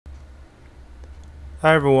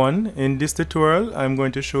Hi everyone, in this tutorial I'm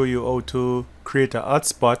going to show you how to create a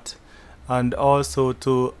hotspot and also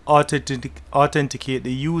to authenticate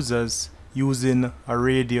the users using a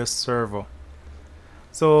Radius server.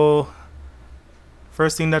 So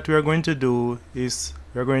first thing that we are going to do is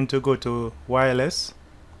we are going to go to wireless,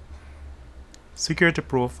 security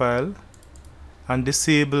profile, and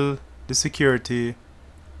disable the security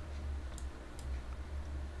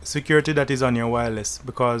that is on your wireless,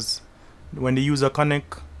 because when the user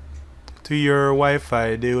connect to your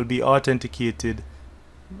Wi-Fi, they will be authenticated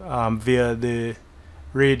via the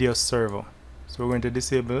Radius server. So we're going to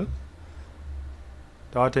disable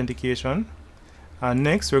the authentication, and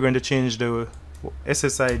next we're going to change the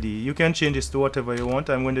SSID. You can change this to whatever you want.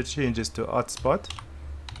 I'm going to change this to hotspot.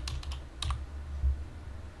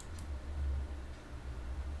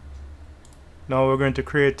 Now we're going to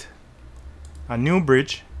create a new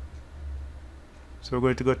bridge. So we're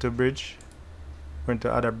going to go to bridge. We're going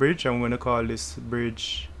to add a bridge. I'm going to call this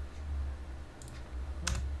bridge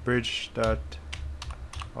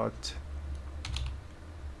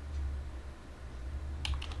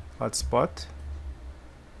hotspot.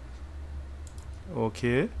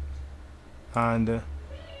 Okay, and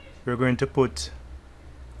we're going to put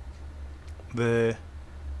the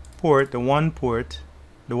port, the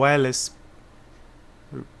wireless,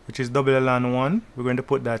 which is LLAN 1. We're going to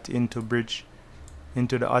put that into the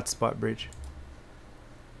hotspot bridge.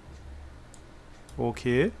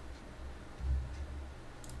 Okay,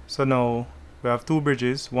 so now we have two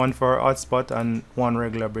bridges, one for hotspot and one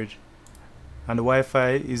regular bridge, and the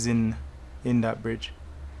Wi-Fi is in that bridge.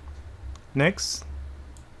 Next,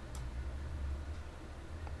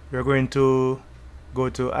 we're going to go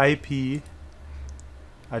to IP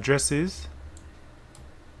addresses.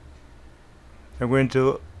 We're going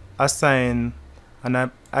to assign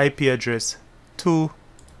an IP address to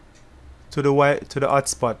the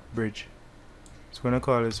hotspot bridge. So we're going to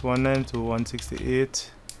call this 192.168.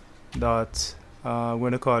 We're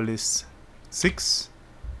going to call this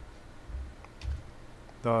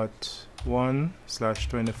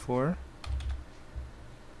 6.1/24.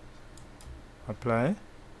 Apply.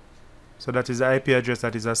 So that is the IP address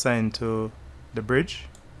that is assigned to the bridge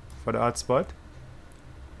for the hotspot.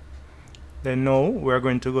 Then now we're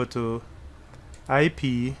going to go to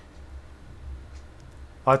IP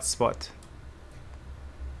hotspot.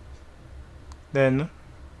 Then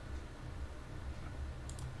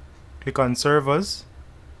click on servers,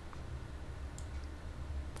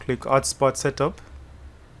 click hotspot setup.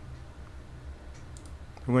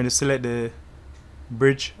 We're going to select the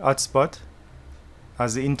bridge hotspot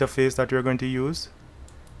as the interface that we're going to use.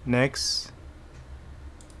 Next.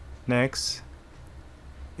 For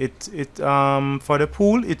the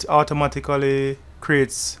pool, it automatically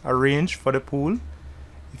creates a range for the pool.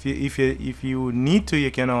 If you need to, you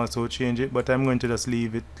can also change it, but I'm going to just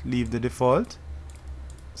leave the default.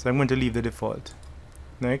 So I'm going to leave the default.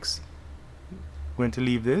 Next, I'm going to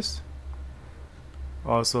leave this.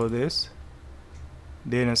 Also this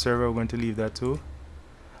DNS server, we're going to leave that too.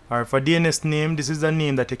 Alright, for DNS name, this is the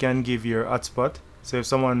name that you can give your hotspot. So if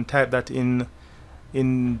someone type that in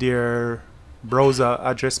their browser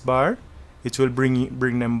address bar, it will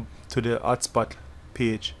bring them to the hotspot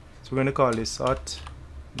page. So we're going to call this hot.spot.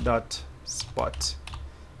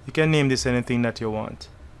 You can name this anything that you want.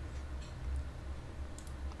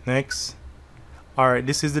 Next. Alright,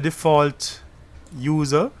 this is the default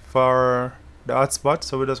user for the hotspot,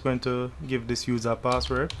 so we're just going to give this user a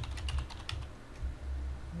password.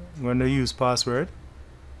 I'm going to use password,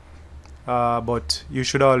 but you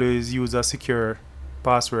should always use a secure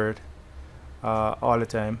password all the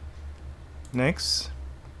time. Next,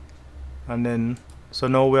 and then so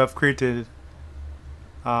now we have created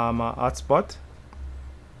a hotspot.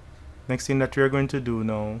 Next thing that we are going to do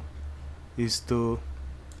now is to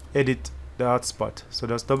edit the hotspot. So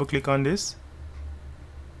just double click on this,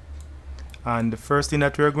 and the first thing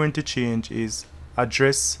that we are going to change is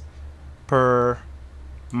address per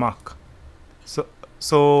MAC.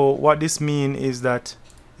 So what this means is that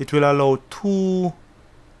it will allow 2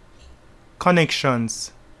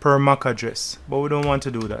 connections per MAC address, but we don't want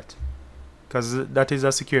to do that because that is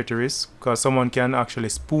a security risk, because someone can actually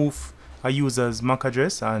spoof a user's MAC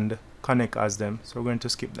address and connect as them. So we're going to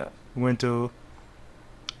skip that. We're going to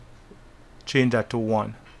change that to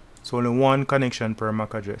 1. So only 1 connection per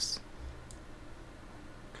MAC address.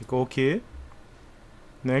 Click OK.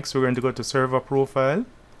 Next, we're going to go to server profile.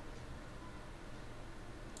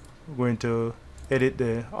 We're going to edit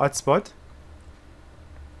the hotspot.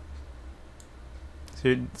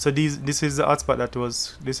 So this is the hotspot that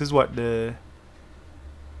was, this is what the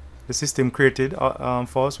the system created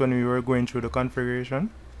for us when we were going through the configuration.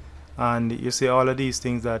 And you see all of these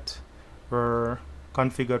things that were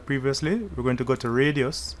configured previously. We're going to go to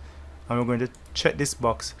Radius and we're going to check this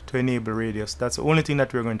box to enable Radius. That's the only thing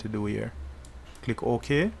that we're going to do here. Click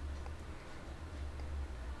OK.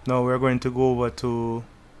 Now we're going to go over to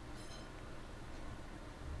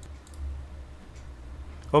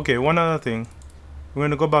one other thing. We're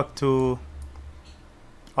going to go back to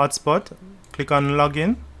Hotspot, click on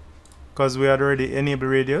Login, because we had already enabled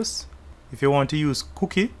Radius. If you want to use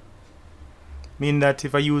cookie, mean that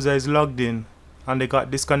if a user is logged in and they got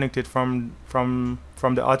disconnected from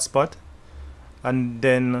the hotspot, and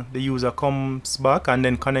then the user comes back and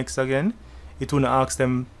then connects again, it will ask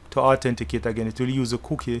them to authenticate again. It will use a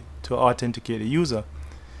cookie to authenticate the user.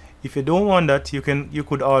 If you don't want that, you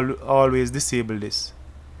could always disable this.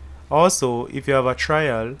 Also, if you have a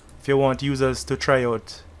trial, if you want users to try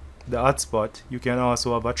out the hotspot, you can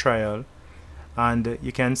also have a trial, and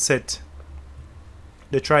you can set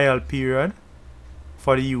the trial period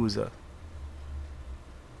for the user.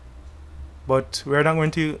 But we're not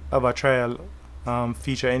going to have a trial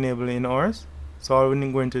feature enabled in ours, so all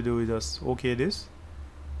we're going to do is just OK this.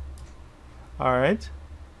 Alright,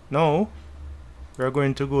 now we're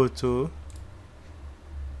going to go to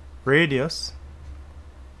Radius.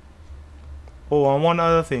 Oh, and one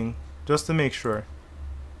other thing, just to make sure,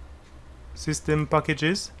 system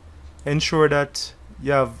packages, ensure that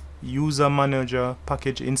you have user manager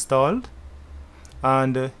package installed.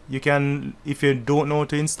 And you can, if you don't know how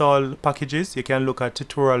to install packages, you can look at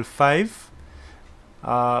tutorial 5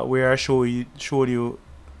 where I showed you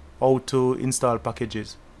how to install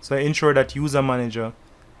packages. So ensure that user manager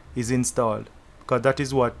is installed, because that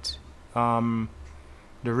is what the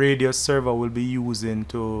Radius server will be using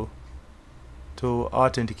to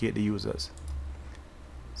authenticate the users.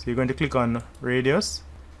 So you're going to click on Radius,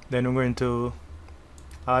 then we're going to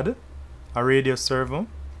add a Radius server.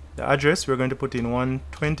 The address we're going to put in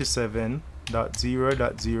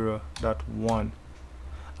 127.0.0.1,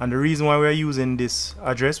 and the reason why we're using this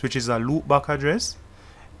address, which is a loopback address,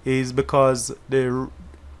 is because the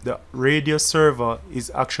Radius server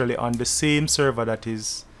is actually on the same server that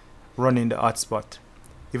is running the hotspot.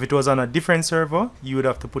 If it was on a different server, you would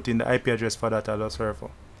have to put in the IP address for that other server.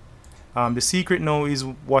 The secret now is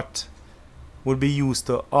what will be used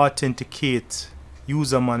to authenticate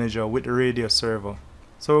user manager with the Radius server.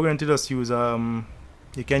 So we're going to just use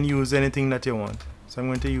you can use anything that you want. So I'm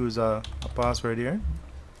going to use a password here.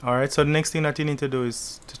 Alright, so the next thing that you need to do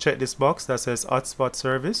is to check this box that says hotspot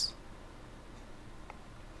service.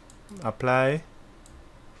 Apply.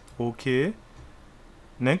 OK.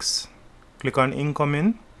 Next, click on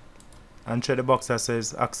incoming and check the box that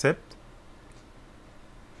says accept.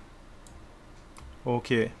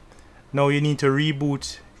 OK. Now you need to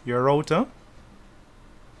reboot your router.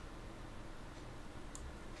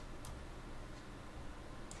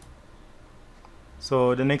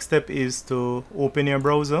 So the next step is to open your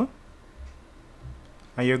browser,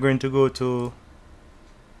 and you're going to go to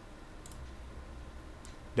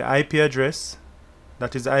the IP address,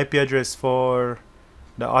 that is the IP address for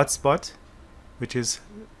the hotspot, which is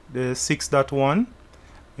the 6.1.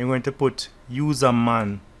 You're going to put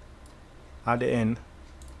userman at the end.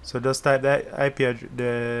 So just type the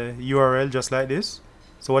the URL just like this.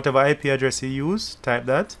 So whatever IP address you use, type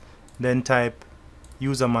that, then type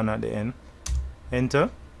userman at the end. Enter,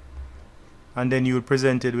 and then you will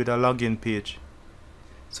present it with a login page.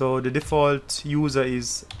 So the default user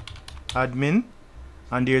is admin,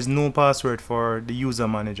 and there is no password for the user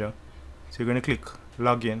manager. So you're going to click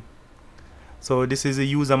login. So this is a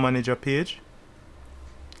user manager page,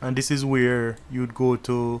 and this is where you'd go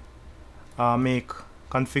to make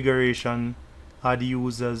configuration, add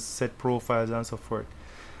users, set profiles, and so forth.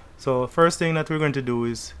 So first thing that we're going to do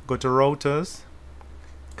is go to routers,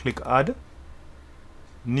 click add,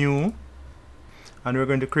 new, and we're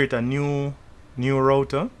going to create a new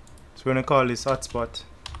router. So we're going to call this hotspot.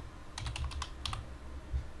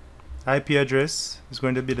 IP address is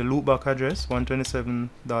going to be the loopback address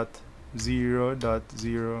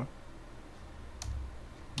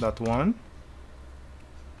 127.0.0.1,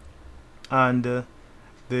 and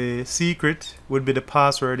the secret would be the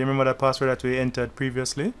password. Remember that password that we entered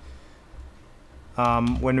previously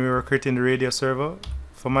when we were creating the Radius server.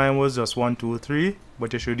 For mine was just 123,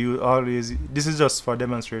 but you should use always, this is just for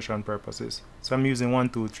demonstration purposes, so I'm using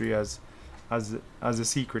 123 as a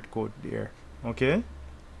secret code there. Okay,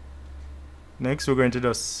 next we're going to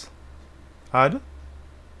just add,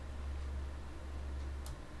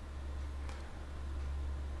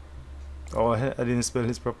 oh, I didn't spell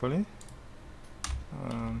this properly,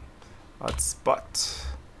 hotspot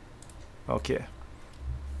Okay.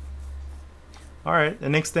 Alright, the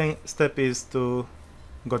next step is to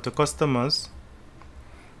go to customers,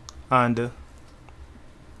 and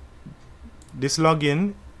this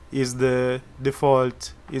login is the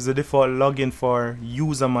default login for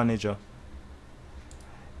user manager.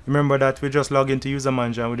 Remember that we just log into user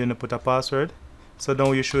manager and we didn't put a password, so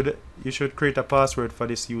now you should create a password for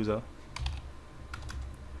this user.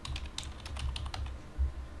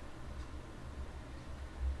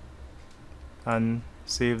 And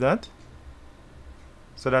save that.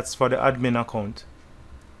 So that's for the admin account.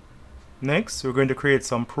 Next, we're going to create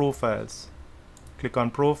some profiles. Click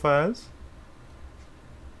on profiles,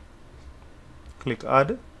 click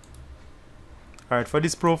add. Alright, for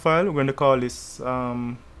this profile we're going to call this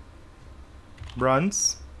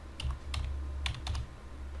brands.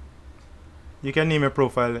 You can name your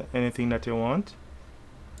profile anything that you want.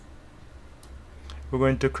 We're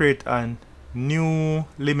going to create a new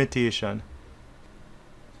limitation.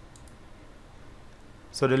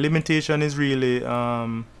 So the limitation is really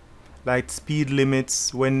like speed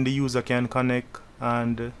limits, when the user can connect,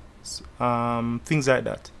 and things like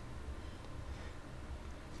that.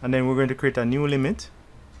 And then we're going to create a new limit.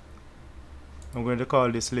 I'm going to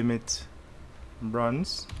call this limit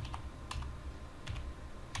bronze.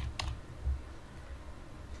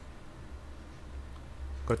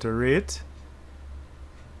 Go to rate.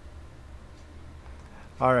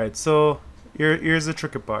 Alright, so here's the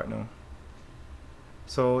tricky part now.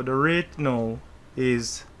 So the rate now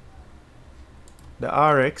is, the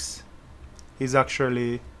RX is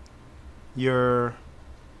actually your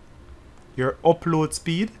upload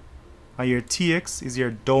speed, and your TX is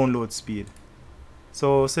your download speed.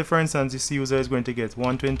 So say for instance this user is going to get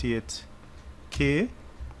 128K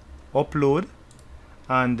upload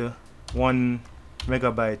and 1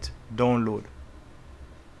 megabyte download.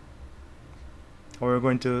 We're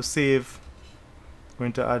going to save,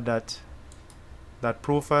 going to add that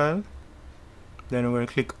profile, then we're going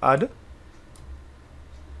to click add.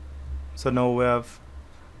 So now we have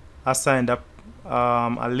assigned a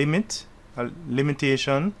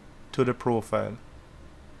limitation to the profile,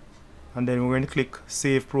 and then we're going to click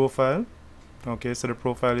save profile. Okay, so the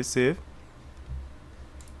profile is saved,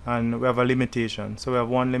 and we have a limitation, so we have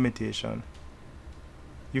one limitation.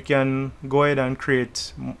 You can go ahead and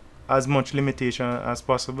create as much limitation as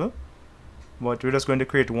possible, but we're just going to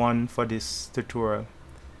create one for this tutorial.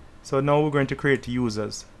 So now we're going to create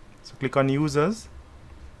users. So click on users,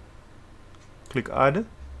 click add, and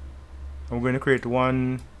we're going to create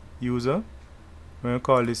one user. We're going to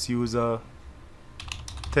call this user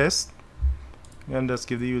test, and just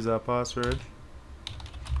give the user a password.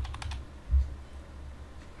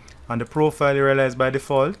 And the profile, you realize by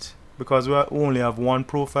default, because we only have one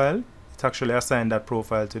profile, it's actually assigned that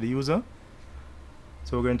profile to the user.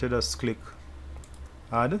 So we're going to just click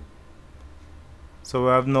add. So we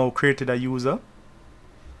have now created a user.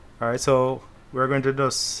 Alright, so we're going to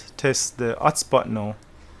just test the hotspot now.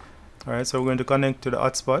 Alright, so we're going to connect to the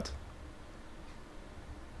hotspot.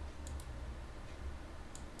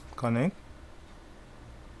 Connect.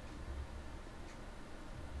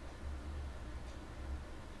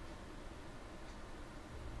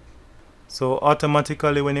 So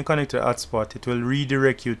automatically when you connect to the hotspot, it will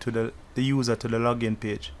redirect you to the user to the login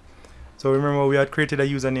page. So remember we had created a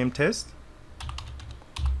username test,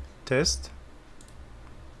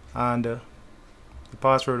 and the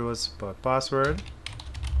password was password.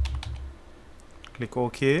 Click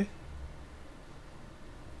OK,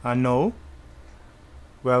 and now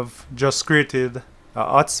we have just created a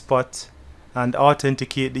hotspot and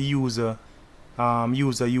authenticate the user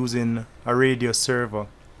using a Radius server.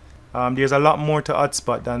 There's a lot more to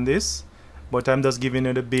hotspot than this, but I'm just giving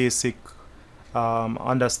you the basic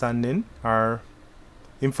understanding or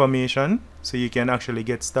information so you can actually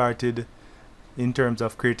get started in terms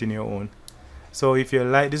of creating your own. So if you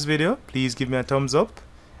like this video, please give me a thumbs up.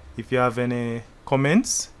 If you have any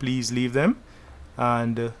comments, please leave them,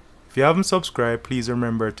 and if you haven't subscribed, please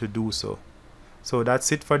remember to do so. So that's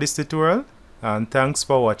it for this tutorial, and thanks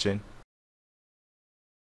for watching.